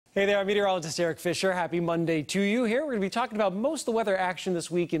Hey there, I'm meteorologist Eric Fisher. Happy Monday to you. Here we're going to be talking about most of the weather action this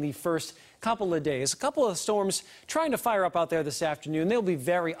week in the first couple of days. A couple of storms trying to fire up out there this afternoon. They'll be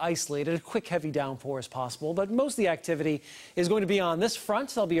very isolated, a quick heavy downpour as possible, but most of the activity is going to be on this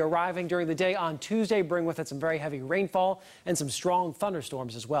front. They'll be arriving during the day on Tuesday, bring with it some very heavy rainfall and some strong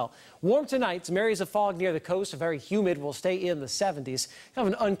thunderstorms as well. Warm tonight, some areas of fog near the coast, very humid, will stay in the 70s. Kind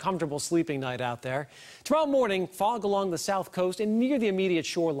of an uncomfortable sleeping night out there. Tomorrow morning, fog along the south coast and near the immediate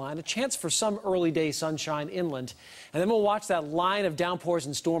shoreline. A chance for some early day sunshine inland. And then we'll watch that line of downpours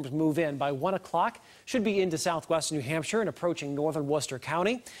and storms move in. By 1 o'clock, should be into southwestern New Hampshire and approaching northern Worcester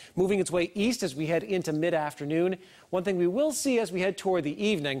County, moving its way east as we head into mid-afternoon. One thing we will see as we head toward the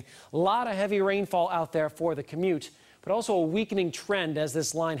evening, a lot of heavy rainfall out there for the commute, but also a weakening trend as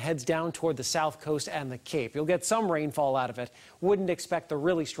this line heads down toward the south coast and the Cape. You'll get some rainfall out of it. Wouldn't expect the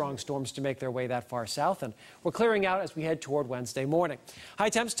really strong storms to make their way that far south, and we're clearing out as we head toward Wednesday morning. High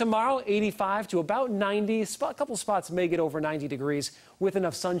temps tomorrow, 85 to about 90. A couple spots may get over 90 degrees with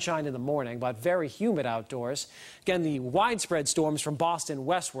enough sunshine in the morning, but very humid outdoors. Again, the widespread storms from Boston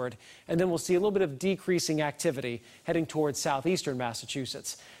westward, and then we'll see a little bit of decreasing activity heading towards southeastern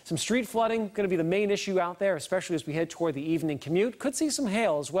Massachusetts. Some street flooding going to be the main issue out there, especially as we head toward the evening commute. Could see some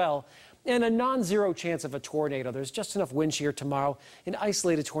hail as well, and a non-zero chance of a tornado. There's just enough wind shear tomorrow. An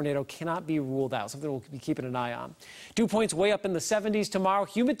isolated tornado cannot be ruled out, something we'll be keeping an eye on. Dew points way up in the 70s tomorrow.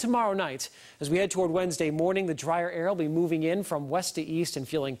 Humid tomorrow night. As we head toward Wednesday morning, the drier air will be moving in from west to east and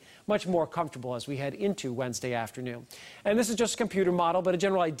feeling much more comfortable as we head into Wednesday afternoon. And this is just a computer model, but a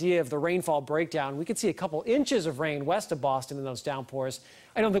general idea of the rainfall breakdown. We could see a couple inches of rain west of Boston in those downpours.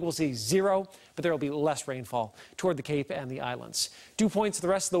 I don't think we'll see zero, but there will be less rainfall toward the Cape and the islands. Dew points the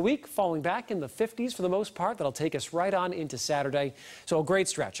rest of the week falling back in the 50s for the most part. That'll take us right on into Saturday. So a great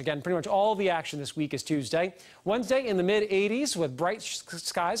stretch. Again, pretty much all the action this week is Tuesday. Wednesday in the mid-80s with bright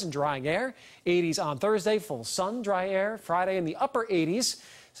skies and drying air. 80s on Thursday, full sun, dry air. Friday in the upper 80s.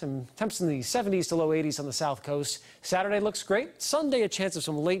 Some temps in the 70s to low 80s on the south coast. Saturday looks great. Sunday, a chance of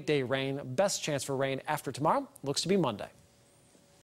some late day rain. Best chance for rain after tomorrow looks to be Monday.